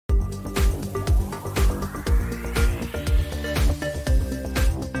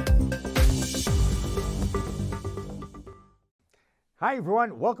Hi,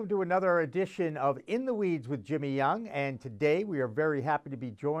 everyone. Welcome to another edition of In the Weeds with Jimmy Young. And today we are very happy to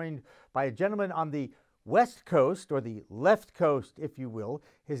be joined by a gentleman on the West Coast, or the left coast, if you will.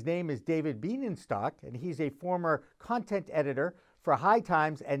 His name is David Bienenstock, and he's a former content editor for High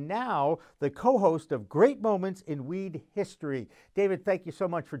Times and now the co host of Great Moments in Weed History. David, thank you so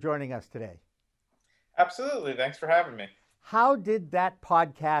much for joining us today. Absolutely. Thanks for having me. How did that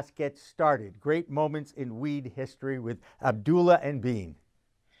podcast get started? Great Moments in Weed History with Abdullah and Bean.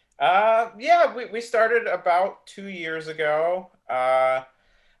 We started about 2 years ago.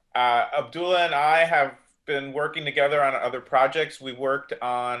 Abdullah and I have been working together on other projects. We worked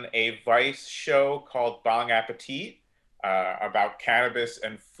on a Vice show called Bong Appetit about cannabis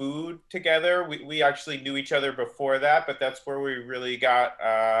and food together. We actually knew each other before that, but that's where we really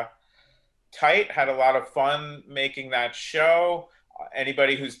got tight, had a lot of fun making that show.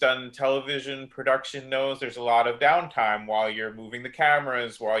 Anybody who's done television production knows there's a lot of downtime while you're moving the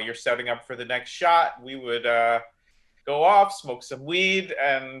cameras, while you're setting up for the next shot. We would go off, smoke some weed,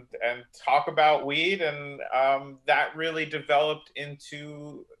 and talk about weed, and that really developed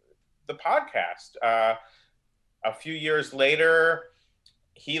into the podcast. A few years later,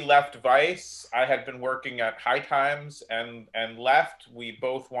 he left Vice. I had been working at High Times and left. We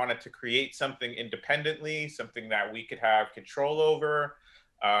both wanted to create something independently, something that we could have control over,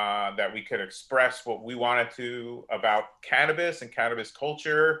 that we could express what we wanted to about cannabis and cannabis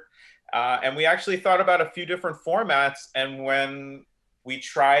culture. And we actually thought about a few different formats. And when we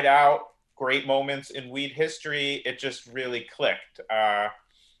tried out Great Moments in Weed History, it just really clicked.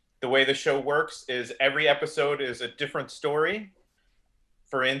 The way the show works is every episode is a different story.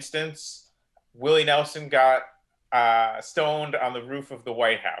 For instance, Willie Nelson got stoned on the roof of the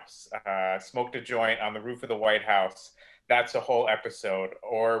White House, smoked a joint on the roof of the White House. That's a whole episode.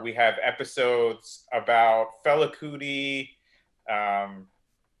 Or we have episodes about Fela Kuti,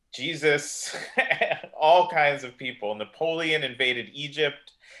 Jesus, all kinds of people. Napoleon invaded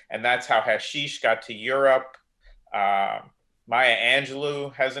Egypt, and that's how hashish got to Europe. Maya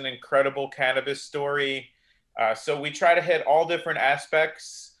Angelou has an incredible cannabis story. So we try to hit all different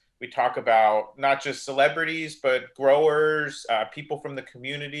aspects. We talk about not just celebrities, but growers, people from the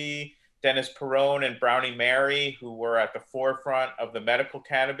community, Dennis Perone and Brownie Mary, who were at the forefront of the medical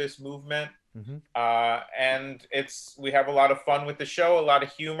cannabis movement. Mm-hmm. And we have a lot of fun with the show, a lot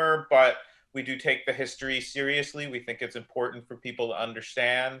of humor, but we do take the history seriously. We think it's important for people to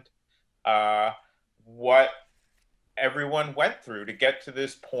understand what everyone went through to get to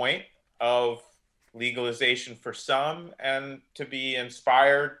this point of legalization for some, and to be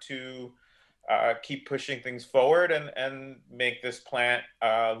inspired to keep pushing things forward and make this plant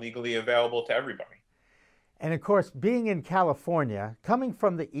legally available to everybody. And of course, being in California, coming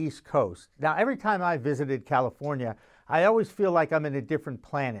from the East Coast, now every time I visited California, I always feel like I'm in a different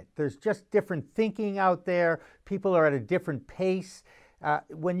planet. There's just different thinking out there. People are at a different pace.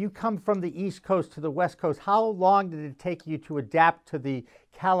 When you come from the East Coast to the West Coast, how long did it take you to adapt to the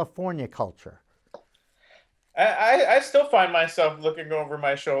California culture? I still find myself looking over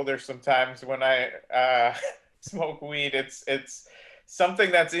my shoulder sometimes when I smoke weed. It's something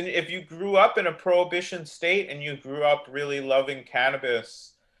that's in. If you grew up in a prohibition state and you grew up really loving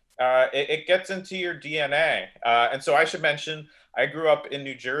cannabis, it gets into your DNA. And so I should mention, I grew up in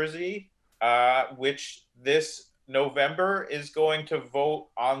New Jersey, which this November is going to vote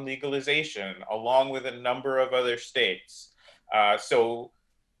on legalization, along with a number of other states. So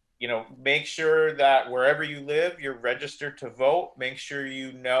make sure that wherever you live, you're registered to vote. Make sure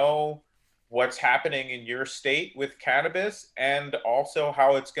you know what's happening in your state with cannabis, and also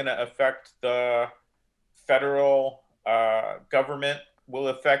how it's going to affect the federal government, will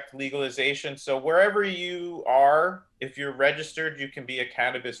affect legalization. So wherever you are, if you're registered, you can be a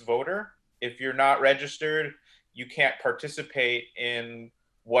cannabis voter. If you're not registered, you can't participate in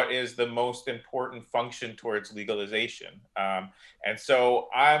what is the most important function towards legalization. And so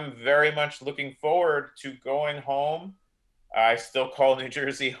I'm very much looking forward to going home. I still call New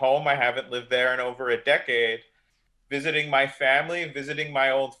Jersey home. I haven't lived there in over a decade. Visiting my family, visiting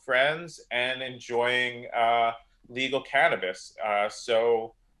my old friends, and enjoying legal cannabis.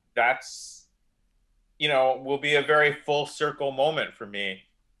 So that's, will be a very full circle moment for me.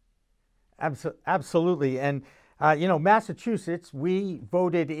 Absolutely. And, Massachusetts, we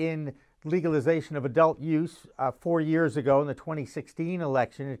voted in legalization of adult use 4 years ago in the 2016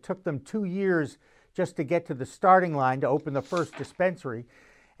 election. It took them 2 years just to get to the starting line to open the first dispensary.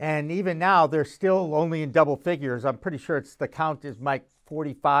 And even now, they're still only in double figures. I'm pretty sure the count is like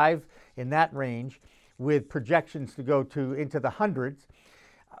 45, in that range, with projections to go to into the hundreds.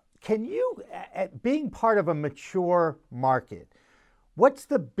 Can you, being part of a mature market, What's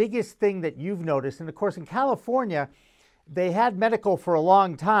the biggest thing that you've noticed? And of course, in California, they had medical for a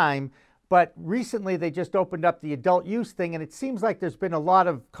long time, but recently they just opened up the adult use thing, and it seems like there's been a lot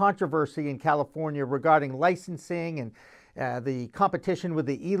of controversy in California regarding licensing and the competition with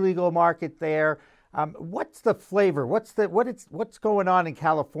the illegal market there. What's the flavor? What's going on in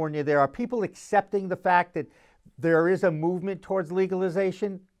California there? Are people accepting the fact that there is a movement towards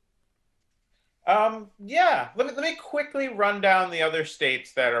legalization? Yeah, let me quickly run down the other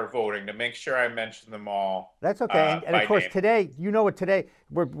states that are voting to make sure I mention them all That's okay. And of by course, name. today, you know what, today,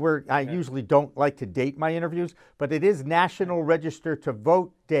 I Yeah. usually don't like to date my interviews, but it is National Register to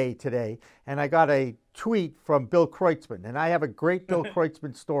Vote Day today. And I got a tweet from Bill Kreutzmann. And I have a great Bill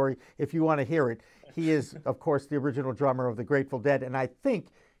Kreutzmann story if you want to hear it. He is, of course, the original drummer of the Grateful Dead. And I think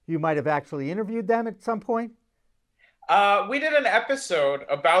you might have actually interviewed them at some point. We did an episode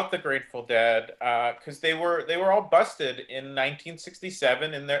about the Grateful Dead because they were all busted in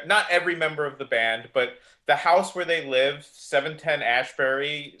 1967 in their not every member of the band, but the house where they live, 710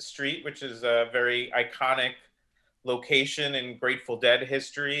 Ashbury Street, which is a very iconic location in Grateful Dead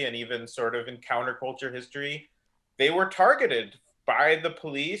history and even sort of in counterculture history. They were targeted by the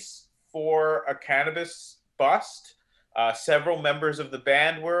police for a cannabis bust. Several members of the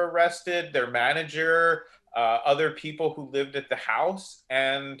band were arrested, their manager, other people who lived at the house.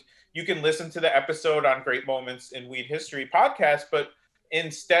 And you can listen to the episode on Great Moments in Weed History podcast. But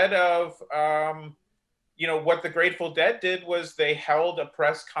instead of, what the Grateful Dead did was they held a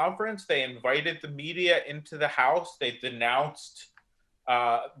press conference. They invited the media into the house. They denounced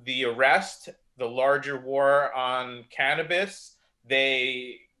the arrest, the larger war on cannabis.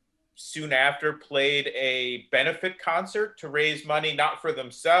 They soon after played a benefit concert to raise money, not for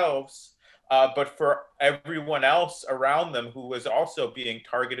themselves, but for everyone else around them who was also being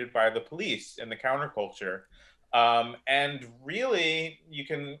targeted by the police in the counterculture. And really, you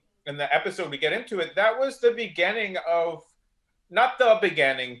can, in the episode we get into it, that was the beginning of, not the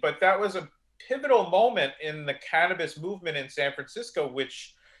beginning, but that was a pivotal moment in the cannabis movement in San Francisco,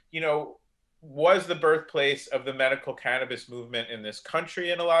 which, was the birthplace of the medical cannabis movement in this country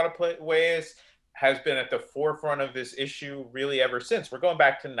in a lot of ways, has been at the forefront of this issue really ever since. We're going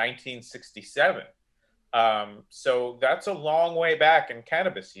back to 1967. So that's a long way back in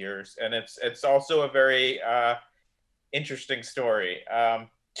cannabis years. And it's also a very interesting story.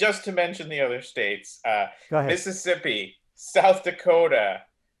 Just to mention the other states, Go ahead. Mississippi, South Dakota,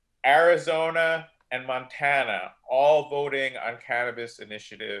 Arizona, and Montana, all voting on cannabis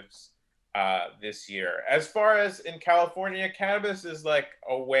initiatives this year. As far as in California, cannabis is like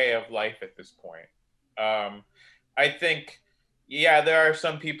a way of life at this point. I think, yeah, there are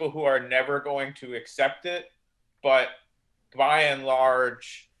some people who are never going to accept it, but by and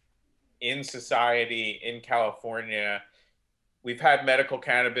large, in society in California, we've had medical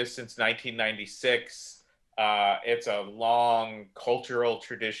cannabis since 1996. It's a long cultural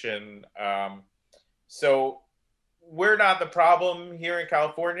tradition. So we're not the problem here in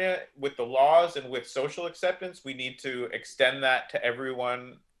California with the laws and with social acceptance. We need to extend that to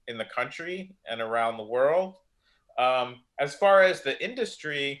everyone in the country and around the world. As far as the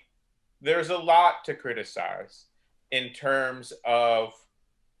industry, there's a lot to criticize in terms of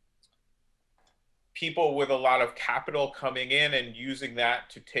people with a lot of capital coming in and using that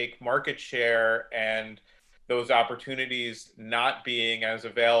to take market share, and those opportunities not being as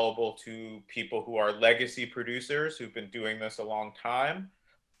available to people who are legacy producers who've been doing this a long time,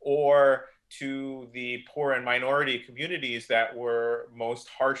 or to the poor and minority communities that were most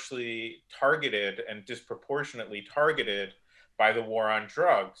harshly targeted and disproportionately targeted by the war on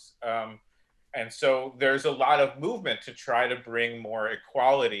drugs. And so there's a lot of movement to try to bring more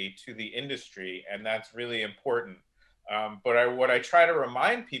equality to the industry, and that's really important. But what I try to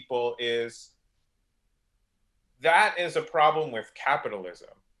remind people is that is a problem with capitalism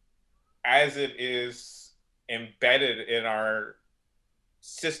as it is embedded in our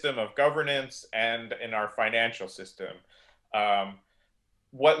system of governance and in our financial system.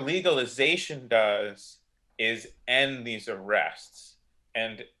 What legalization does is end these arrests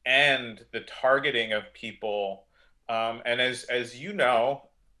and end the targeting of people. And as you know,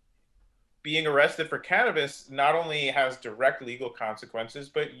 being arrested for cannabis not only has direct legal consequences,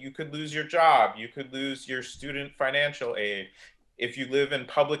 but you could lose your job, you could lose your student financial aid. If you live in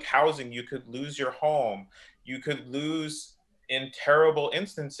public housing, you could lose your home. You could lose, in terrible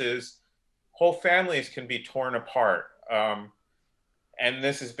instances, whole families can be torn apart. And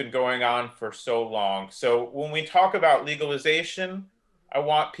this has been going on for so long. So when we talk about legalization, I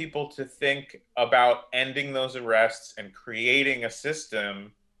want people to think about ending those arrests and creating a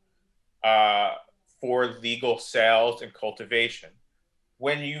system uh, for legal sales and cultivation.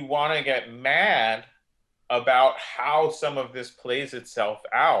 when you want to get mad about how some of this plays itself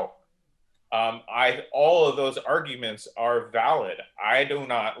out, I all of those arguments are valid. I do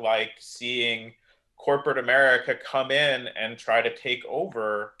not like seeing corporate America come in and try to take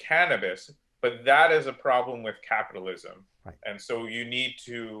over cannabis, but that is a problem with capitalism, Right. and so you need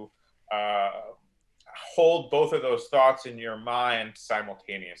to uh, hold both of those thoughts in your mind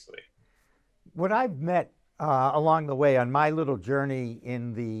simultaneously. What I've met along the way on my little journey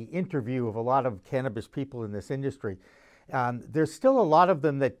in the interview of a lot of cannabis people in this industry, there's still a lot of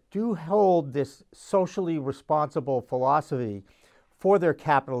them that do hold this socially responsible philosophy for their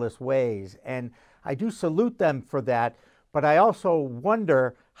capitalist ways. And I do salute them for that, but I also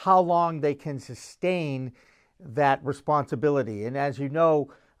wonder how long they can sustain that responsibility. And as you know,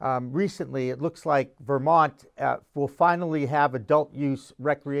 recently it looks like Vermont will finally have adult use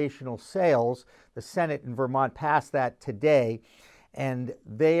recreational sales. The Senate in Vermont passed that today, and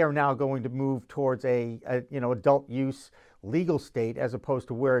they are now going to move towards a adult use legal state as opposed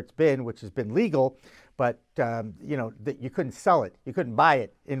to where it's been, which has been legal, but that you couldn't sell it, you couldn't buy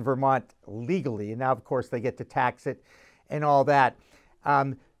it in Vermont legally, and now of course they get to tax it and all that.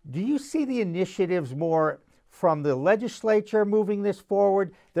 Do you see the initiatives more from the legislature moving this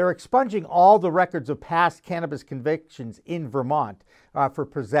forward? They're expunging all the records of past cannabis convictions in Vermont for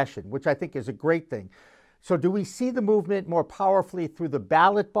possession, which I think is a great thing. So do we see the movement more powerfully through the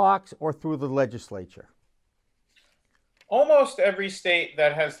ballot box or through the legislature? Almost every state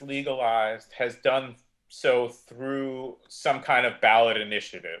that has legalized has done so through some kind of ballot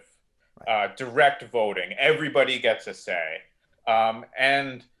initiative, direct voting. Everybody gets a say.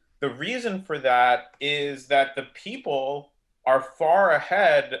 And the reason for that is that the people are far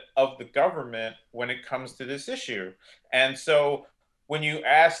ahead of the government when it comes to this issue. And so when you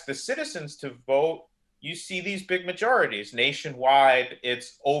ask the citizens to vote, you see these big majorities. Nationwide,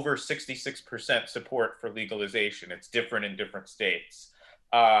 it's over 66% support for legalization. It's different in different states.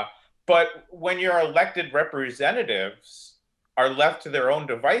 But when your elected representatives are left to their own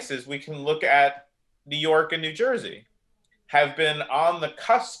devices, we can look at New York and New Jersey, have been on the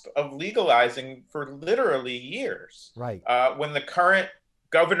cusp of legalizing for literally years. Right. When the current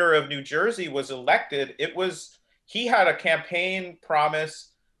governor of New Jersey was elected, he had a campaign promise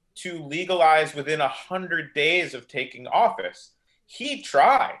to legalize within 100 days of taking office. He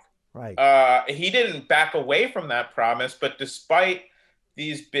tried. Right. He didn't back away from that promise, but despite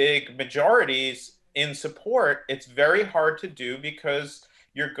these big majorities in support, it's very hard to do because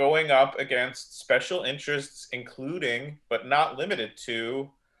you're going up against special interests, including, but not limited to,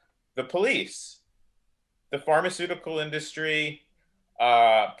 the police, the pharmaceutical industry,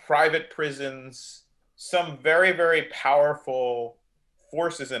 private prisons, some very, very powerful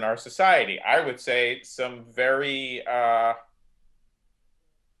forces in our society. I would say some very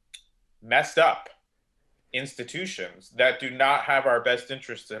messed up institutions that do not have our best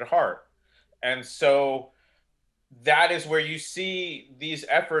interests at heart. And so that is where you see these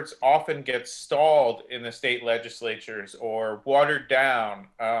efforts often get stalled in the state legislatures or watered down.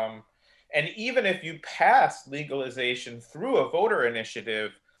 And even if you pass legalization through a voter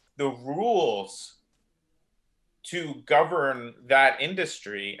initiative, the rules to govern that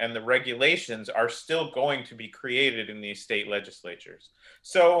industry and the regulations are still going to be created in these state legislatures.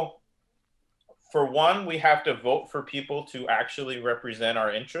 So, for one, we have to vote for people to actually represent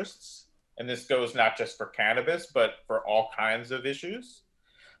our interests. And this goes not just for cannabis, but for all kinds of issues.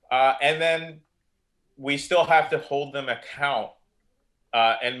 And then we still have to hold them account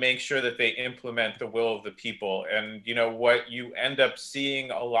and make sure that they implement the will of the people. And what you end up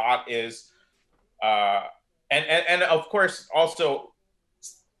seeing a lot is, and of course, also,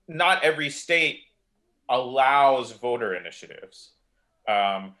 not every state allows voter initiatives.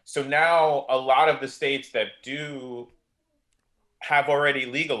 So now a lot of the states that do have already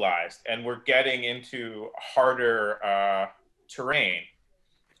legalized, and we're getting into harder terrain.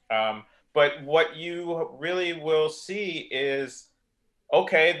 But what you really will see is,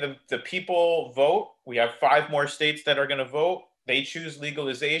 okay, the people vote. We have 5 more states that are going to vote. They choose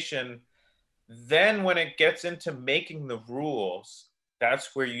legalization. Then when it gets into making the rules,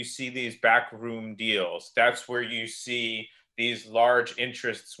 that's where you see these backroom deals. That's where you see these large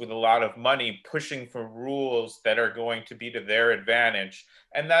interests with a lot of money pushing for rules that are going to be to their advantage.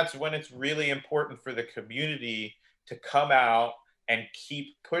 And that's when it's really important for the community to come out and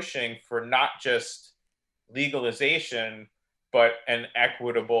keep pushing for not just legalization, but an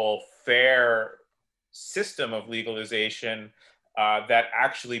equitable, fair system of legalization that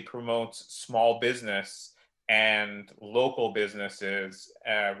actually promotes small business and local businesses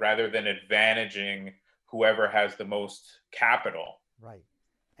rather than advantaging whoever has the most capital. Right.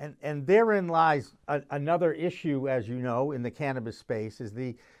 And therein lies another issue, as you know, in the cannabis space, is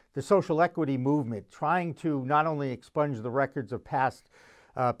the social equity movement, trying to not only expunge the records of past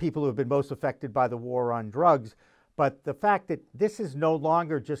people who have been most affected by the war on drugs, but the fact that this is no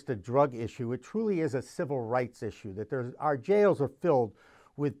longer just a drug issue. It truly is a civil rights issue, that our jails are filled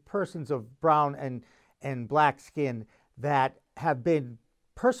with persons of brown and black skin that have been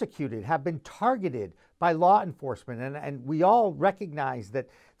persecuted, have been targeted by law enforcement. And we all recognize that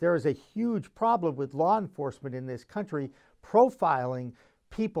there is a huge problem with law enforcement in this country profiling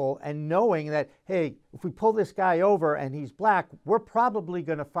people and knowing that, hey, if we pull this guy over and he's black, we're probably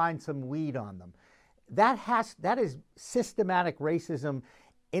going to find some weed on them. That is systematic racism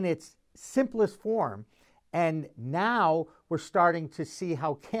in its simplest form. And now we're starting to see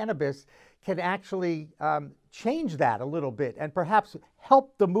how cannabis can actually change that a little bit and perhaps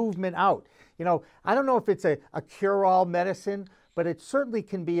help the movement out. You know, I don't know if it's a cure-all medicine, but it certainly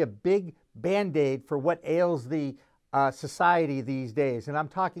can be a big Band-Aid for what ails the society these days. And I'm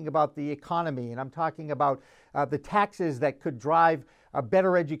talking about the economy, and I'm talking about the taxes that could drive a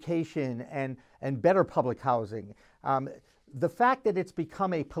better education and better public housing. The fact that it's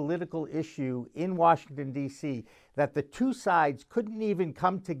become a political issue in Washington, D.C., that the two sides couldn't even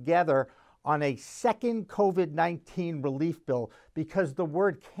come together on a second COVID-19 relief bill because the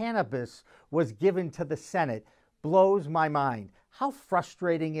word cannabis was given to the Senate blows my mind. How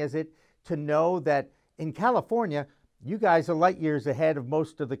frustrating is it to know that in California, you guys are light years ahead of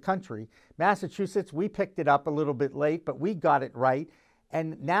most of the country. Massachusetts, we picked it up a little bit late, but we got it right.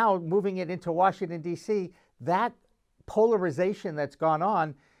 And now moving it into Washington, D.C., that polarization that's gone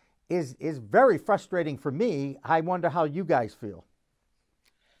on is very frustrating for me. I wonder how you guys feel.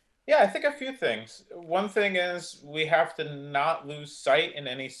 Yeah, I think a few things. One thing is we have to not lose sight in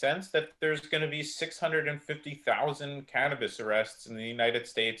any sense that there's going to be 650,000 cannabis arrests in the United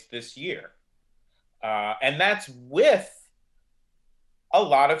States this year. And that's with a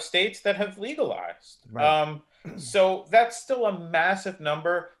lot of states that have legalized. Right. So that's still a massive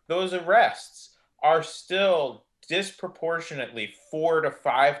number. Those arrests are still disproportionately 4 to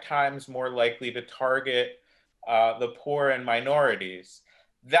 5 times more likely to target the poor and minorities.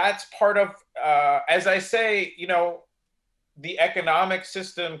 That's part of, as I say, you know, the economic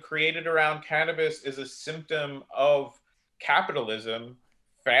system created around cannabis is a symptom of capitalism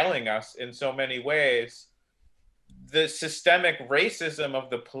failing us in so many ways. The systemic racism of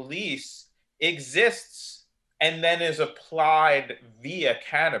the police exists and then is applied via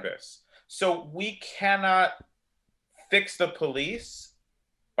cannabis. So we cannot fix the police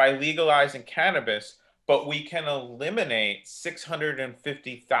by legalizing cannabis, but we can eliminate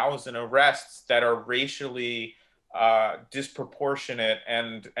 650,000 arrests that are racially disproportionate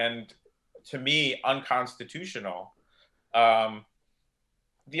and to me unconstitutional.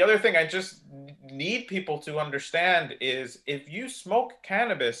 The other thing I just need people to understand is if you smoke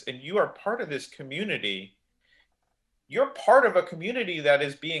cannabis and you are part of this community, you're part of a community that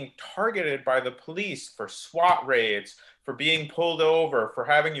is being targeted by the police for SWAT raids, for being pulled over, for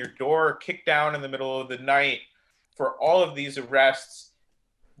having your door kicked down in the middle of the night, for all of these arrests.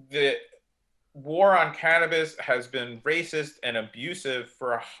 The war on cannabis has been racist and abusive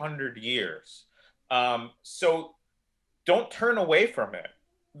for 100 years. So don't turn away from it.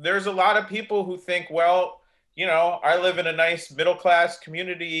 There's a lot of people who think, well, you know, I live in a nice middle class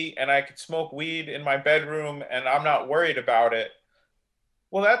community and I could smoke weed in my bedroom and I'm not worried about it.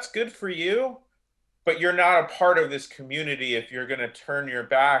 Well, that's good for you, but you're not a part of this community if you're going to turn your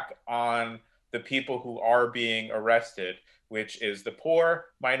back on the people who are being arrested, which is the poor,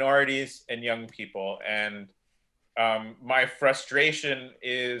 minorities, and young people. And my frustration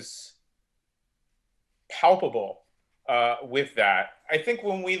is palpable with that. I think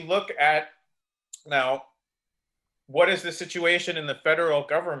when we look at now, what is the situation in the federal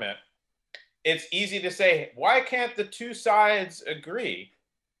government? It's easy to say, why can't the two sides agree?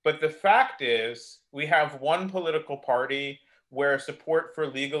 But the fact is, we have one political party where support for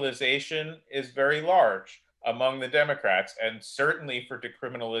legalization is very large among the Democrats, and certainly for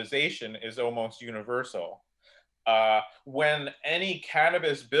decriminalization is almost universal. When any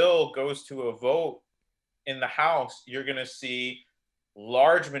cannabis bill goes to a vote in the House, you're going to see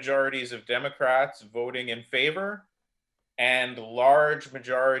large majorities of Democrats voting in favor and large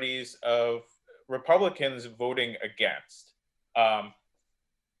majorities of Republicans voting against.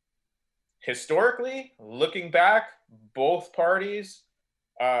 Historically, looking back, both parties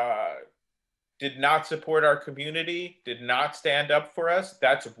did not support our community, did not stand up for us.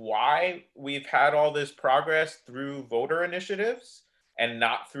 That's why we've had all this progress through voter initiatives and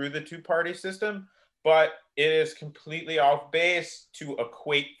not through the two-party system. but it is completely off base to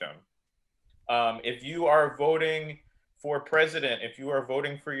equate them. If you are voting for president, if you are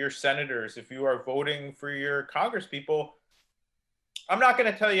voting for your senators, if you are voting for your congresspeople, I'm not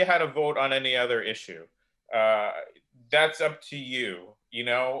going to tell you how to vote on any other issue. Uh, that's up to you. You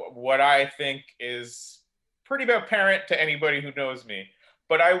know, what I think is pretty apparent to anybody who knows me.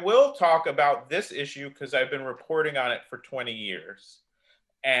 But I will talk about this issue because I've been reporting on it for 20 years.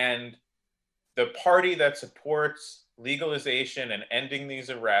 And the party that supports legalization and ending these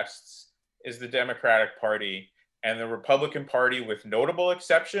arrests is the Democratic Party, and the Republican Party, with notable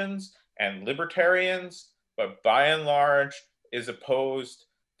exceptions and libertarians, but by and large, is opposed.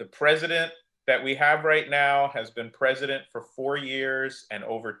 The president that we have right now has been president for 4 years and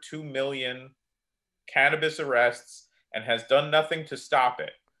over 2 million cannabis arrests and has done nothing to stop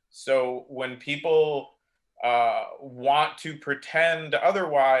it. So when people want to pretend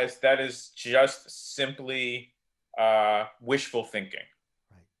otherwise, that is just simply wishful thinking.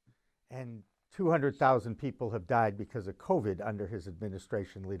 Right. And 200,000 people have died because of COVID under his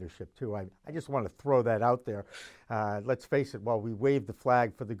administration leadership, too. I just want to throw that out there. Let's face it, while we wave the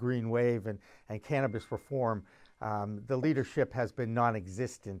flag for the green wave and cannabis reform, the leadership has been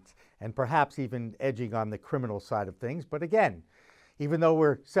non-existent and perhaps even edging on the criminal side of things. But again, even though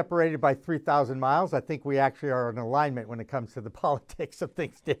we're separated by 3,000 miles, I think we actually are in alignment when it comes to the politics of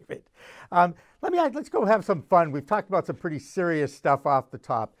things, David. Let's go have some fun. We've talked about some pretty serious stuff off the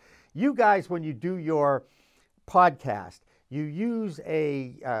top. You guys, when you do your podcast, you use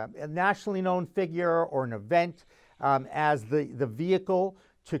a nationally known figure or an event as the vehicle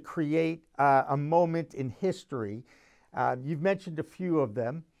to create a moment in history. You've mentioned a few of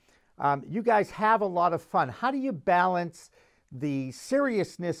them. You guys have a lot of fun. How do you balance the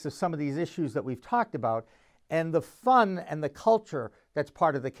seriousness of some of these issues that we've talked about and the fun and the culture that's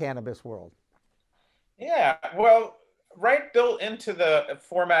part of the cannabis world? Yeah, well, right built into the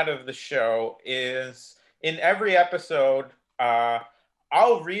format of the show is in every episode,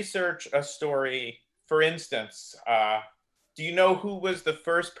 I'll research a story. For instance, do you know who was the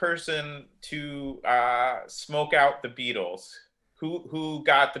first person to smoke out the Beatles? Who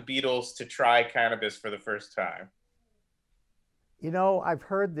got the Beatles to try cannabis for the first time? You know, I've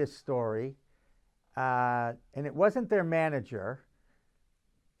heard this story, and it wasn't their manager.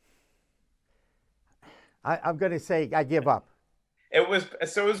 I'm going to say I give up. It was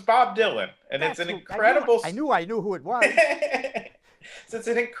Bob Dylan, and it's an incredible. I knew who it was. So it's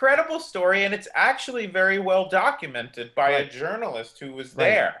an incredible story, and it's actually very well documented by a journalist who was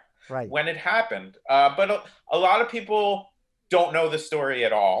there when it happened. But a lot of people don't know the story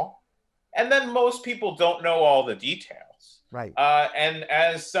at all, and then most people don't know all the details. Right. And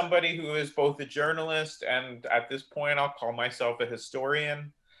as somebody who is both a journalist and at this point I'll call myself a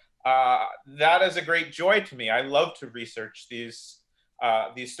historian, that is a great joy to me. I love to research these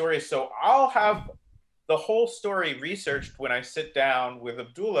stories. So I'll have the whole story researched when I sit down with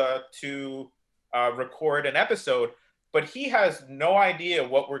Abdullah to record an episode, but he has no idea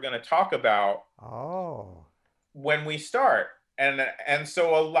what we're going to talk about when we start. And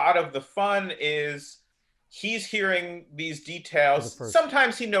so a lot of the fun is he's hearing these details.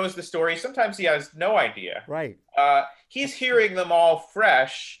 Sometimes he knows the story. Sometimes he has no idea. Right. He's hearing them all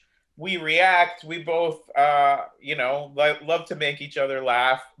fresh. We react. We both, love to make each other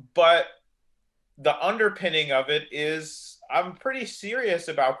laugh. But the underpinning of it is I'm pretty serious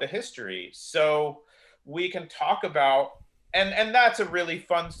about the history. So we can talk about, and that's a really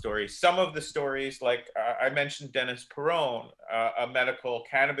fun story. Some of the stories, like I mentioned Dennis Peron, a medical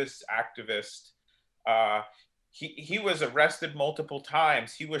cannabis activist. He was arrested multiple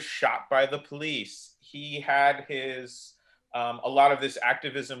times. He was shot by the police. He had his a lot of this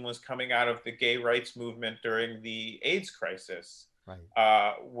activism was coming out of the gay rights movement during the AIDS crisis.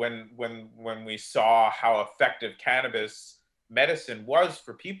 Right. When we saw how effective cannabis medicine was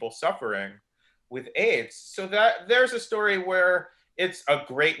for people suffering with AIDS. So that there's a story where it's a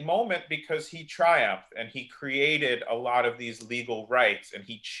great moment because he triumphed and he created a lot of these legal rights and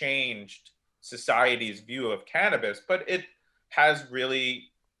he changed society's view of cannabis, but it has really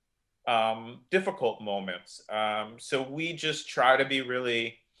difficult moments. So we just try to be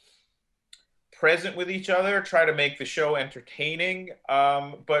really present with each other, try to make the show entertaining,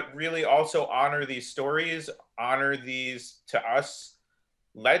 but really also honor these stories, honor these, to us,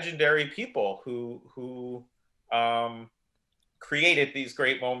 legendary people who created these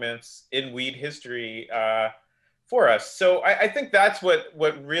great moments in weed history for us. So I think that's what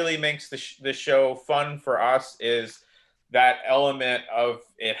really makes the show fun for us is that element of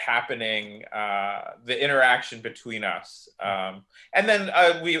it happening, the interaction between us. And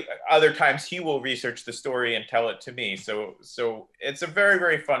then we other times he will research the story and tell it to me. So it's a very,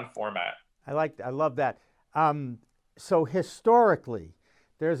 very fun format. I love that. Um, so historically,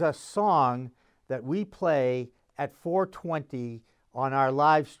 there's a song that we play at 4:20 on our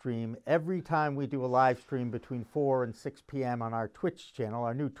live stream every time we do a live stream between 4 and 6 p.m. on our Twitch channel,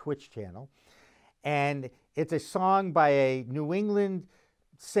 our new Twitch channel. And it's a song by a New England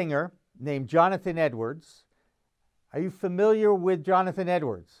singer named Jonathan Edwards. Are you familiar with Jonathan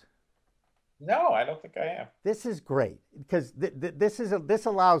Edwards? No, I don't think I am. This is great because this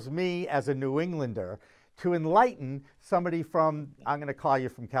allows me as a New Englander to enlighten somebody from, I'm going to call you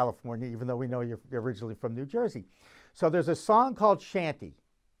from California, even though we know you're originally from New Jersey. So there's a song called Shanty.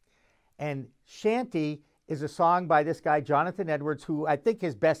 And Shanty is a song by this guy, Jonathan Edwards, who I think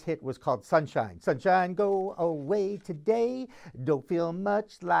his best hit was called Sunshine. Sunshine, go away today. Don't feel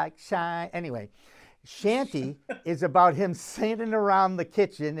much like shine. Anyway, Shanty is about him sitting around the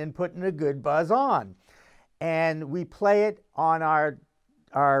kitchen and putting a good buzz on. And we play it on our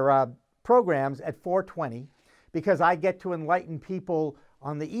programs at 4:20 because I get to enlighten people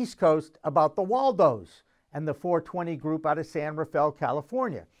on the East Coast about the Waldos and the 420 group out of San Rafael,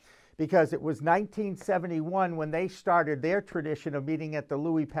 California. Because it was 1971 when they started their tradition of meeting at the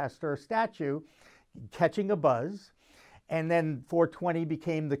Louis Pasteur statue, catching a buzz. And then 420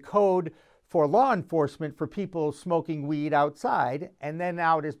 became the code for law enforcement for people smoking weed outside. And then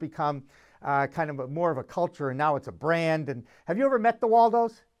now it has become kind of more of a culture, and now it's a brand. And have you ever met the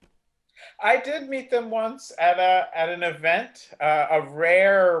Waldos? I did meet them once at an event, a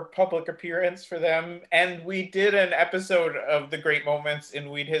rare public appearance for them, and we did an episode of the Great Moments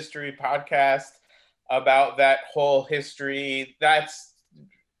in Weed History podcast about that whole history. That's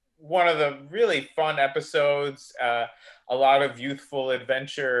one of the really fun episodes. A lot of youthful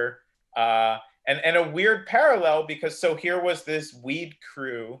adventure, and a weird parallel because so here was this weed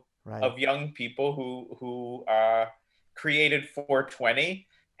crew of young people who created 420.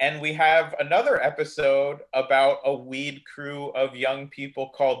 And we have another episode about a weed crew of young people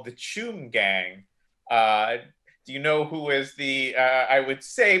called the Choom Gang. Do you know who is the, I would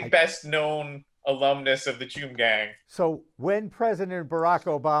say, best known alumnus of the Choom Gang? So when President Barack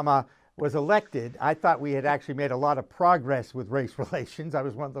Obama was elected, I thought we had actually made a lot of progress with race relations. I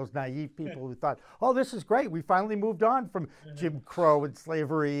was one of those naive people who thought, oh, this is great. We finally moved on from Jim Crow and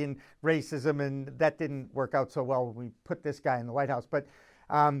slavery and racism, and that didn't work out so well when we put this guy in the White House. But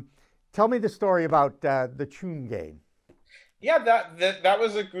tell me the story about the Choom Gang. Yeah, that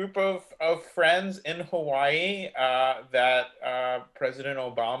was a group of friends in Hawaii that President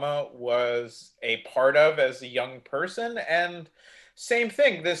Obama was a part of as a young person. And same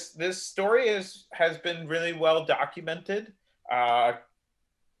thing, this story has been really well documented.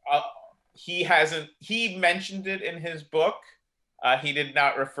 He mentioned it in his book. He did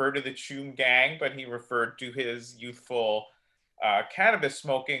not refer to the Choom Gang, but he referred to his youthful cannabis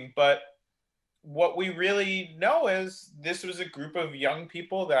smoking. But what we really know is this was a group of young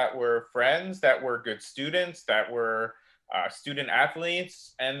people that were friends, that were good students, that were student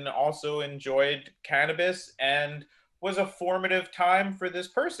athletes, and also enjoyed cannabis, and was a formative time for this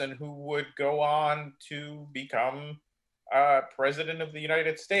person who would go on to become president of the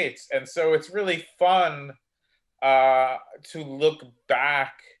United States. And so it's really fun to look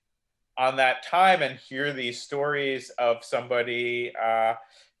back on that time and hear these stories of somebody,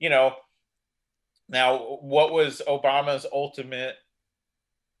 now, what was Obama's ultimate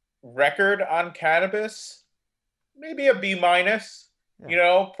record on cannabis? Maybe a B minus,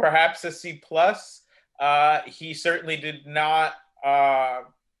 perhaps a C plus. He certainly did not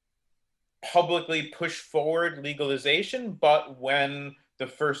publicly push forward legalization, but when the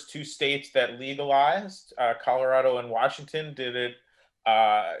first two states that legalized, Colorado and Washington, did it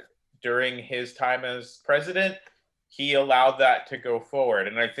during his time as president, he allowed that to go forward.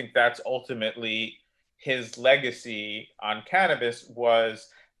 And I think that's ultimately his legacy on cannabis. Was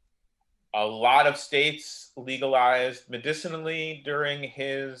a lot of states legalized medicinally during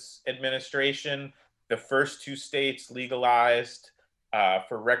his administration. The first two states legalized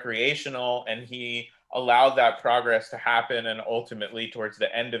for recreational, and he allowed that progress to happen. And ultimately, towards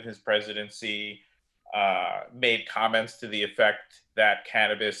the end of his presidency, made comments to the effect that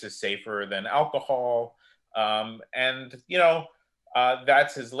cannabis is safer than alcohol. That's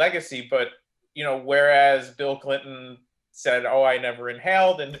his legacy. But, whereas Bill Clinton said, oh, I never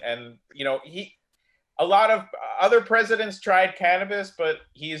inhaled. And a lot of other presidents tried cannabis, but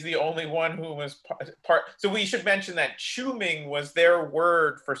he's the only one who was part. So we should mention that chuming was their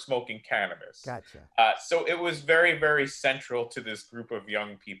word for smoking cannabis. Gotcha. So it was very, very central to this group of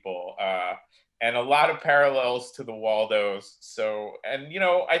young people, and a lot of parallels to the Waldos. So, and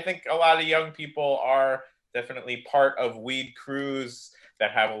I think a lot of young people are definitely part of weed crews that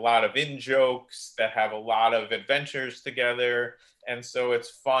have a lot of in-jokes, that have a lot of adventures together. And so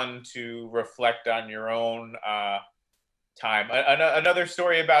it's fun to reflect on your own time. Another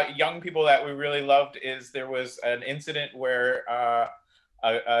story about young people that we really loved is there was an incident where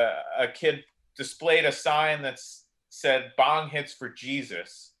a kid displayed a sign that said "Bong hits for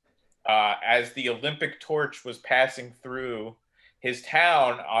Jesus" as the Olympic torch was passing through his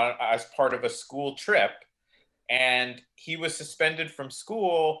town as part of a school trip. And he was suspended from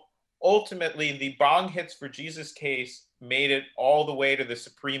school. Ultimately, the Bong Hits for Jesus case made it all the way to the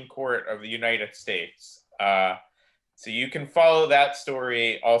Supreme Court of the United States. So you can follow that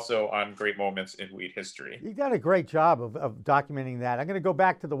story also on Great Moments in Weed History. You done a great job of documenting that. I'm going to go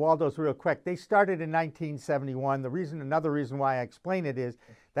back to the Waldos real quick. They started in 1971. Another reason why I explain it is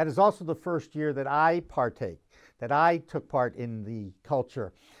that is also the first year that I took part in the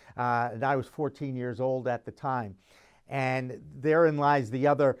culture. And I was 14 years old at the time. And therein lies the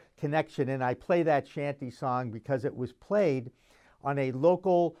other connection. And I play that shanty song because it was played on a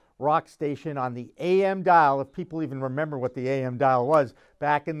local rock station on the AM dial, if people even remember what the AM dial was,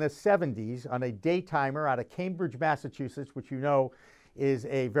 back in the 70s, on a daytimer out of Cambridge, Massachusetts, which is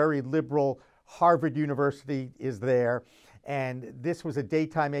a very liberal. Harvard University is there. And this was a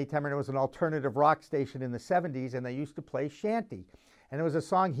daytime AM-timer, and it was an alternative rock station in the 70s, and they used to play shanty. And it was a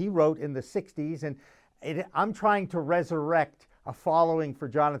song he wrote in the 60s, and I'm trying to resurrect a following for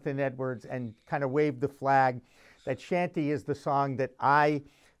Jonathan Edwards and kind of wave the flag that shanty is the song that I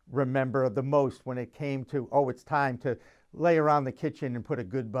remember the most when it came to, it's time to lay around the kitchen and put a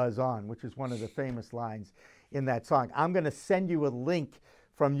good buzz on, which is one of the famous lines in that song. I'm going to send you a link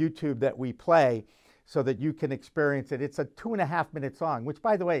from YouTube that we play so that you can experience it. It's a 2.5-minute song, which,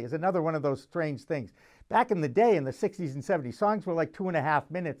 by the way, is another one of those strange things. Back in the day, in the 60s and 70s, songs were like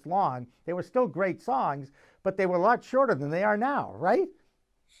 2.5 minutes long. They were still great songs, but they were a lot shorter than they are now, right?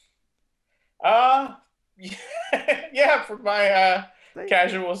 Yeah, for my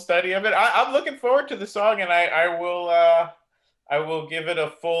casual study of it. I'm looking forward to the song, and I will give it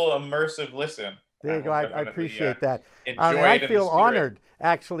a full immersive listen. There you go. I appreciate that. I feel honored,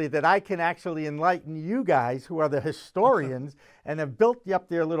 actually, that I can actually enlighten you guys who are the historians and have built up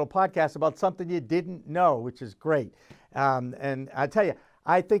their little podcast about something you didn't know, which is great. And I tell you,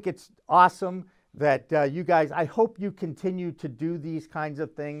 I think it's awesome that you guys, I hope you continue to do these kinds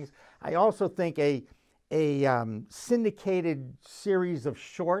of things. I also think a syndicated series of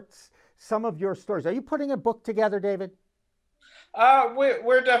shorts, some of your stories. Are you putting a book together, David?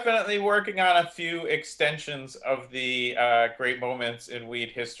 We're definitely working on a few extensions of the Great Moments in Weed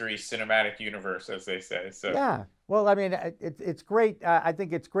History cinematic universe, as they say. So yeah, well, I mean, it's great. I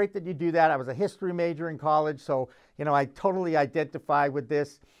think it's great that you do that. I was a history major in college, so I totally identify with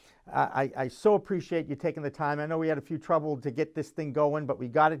this. I so appreciate you taking the time. I know we had a few trouble to get this thing going, but we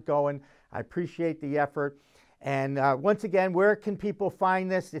got it going. I appreciate the effort. And once again, where can people find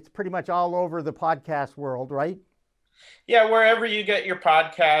this? It's pretty much all over the podcast world, right? Yeah, wherever you get your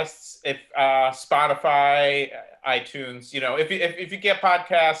podcasts, if Spotify, iTunes, if you get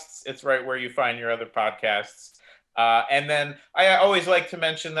podcasts, it's right where you find your other podcasts. And then I always like to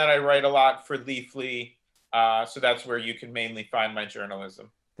mention that I write a lot for Leafly, so that's where you can mainly find my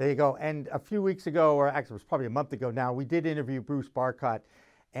journalism. There you go. And a few weeks ago, or actually it was probably a month ago now, we did interview Bruce Barcott,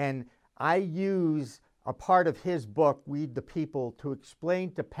 and I use a part of his book, Weed the People, to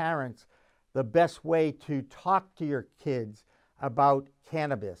explain to parents the best way to talk to your kids about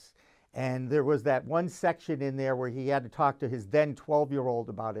cannabis. And there was that one section in there where he had to talk to his then 12-year-old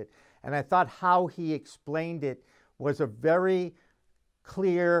about it. And I thought how he explained it was a very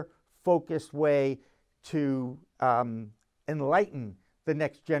clear, focused way to enlighten the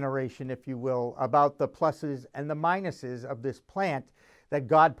next generation, if you will, about the pluses and the minuses of this plant that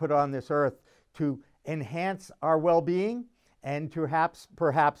God put on this earth to enhance our well-being and to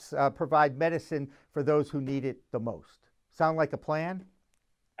perhaps provide medicine for those who need it the most. Sound like a plan?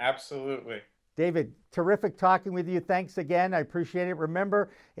 Absolutely. David, terrific talking with you. Thanks again. I appreciate it.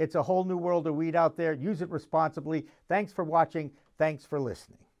 Remember, it's a whole new world of weed out there. Use it responsibly. Thanks for watching. Thanks for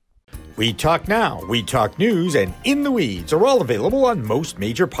listening. We Talk Now, We Talk News, and In the Weeds are all available on most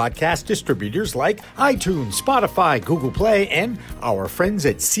major podcast distributors like iTunes, Spotify, Google Play, and our friends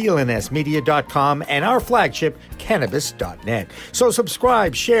at clnsmedia.com and our flagship, cannabis.net. So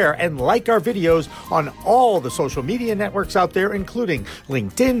subscribe, share, and like our videos on all the social media networks out there, including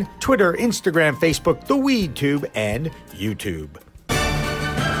LinkedIn, Twitter, Instagram, Facebook, the WeedTube, and YouTube.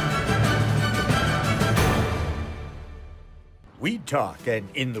 Weed Talk and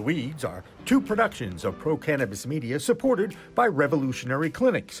In the Weeds are two productions of Pro Cannabis Media supported by Revolutionary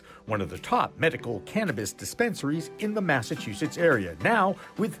Clinics, one of the top medical cannabis dispensaries in the Massachusetts area, now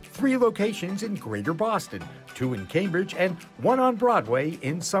with 3 locations in Greater Boston, 2 in Cambridge, and 1 on Broadway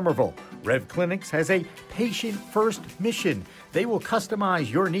in Somerville. Rev Clinics has a patient-first mission. They will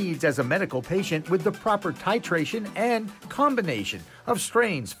customize your needs as a medical patient with the proper titration and combination of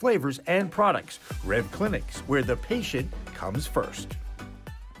strains, flavors, and products. Rev Clinics, where the patient comes first.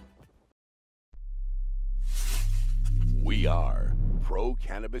 We are Pro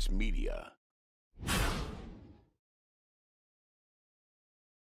Cannabis Media.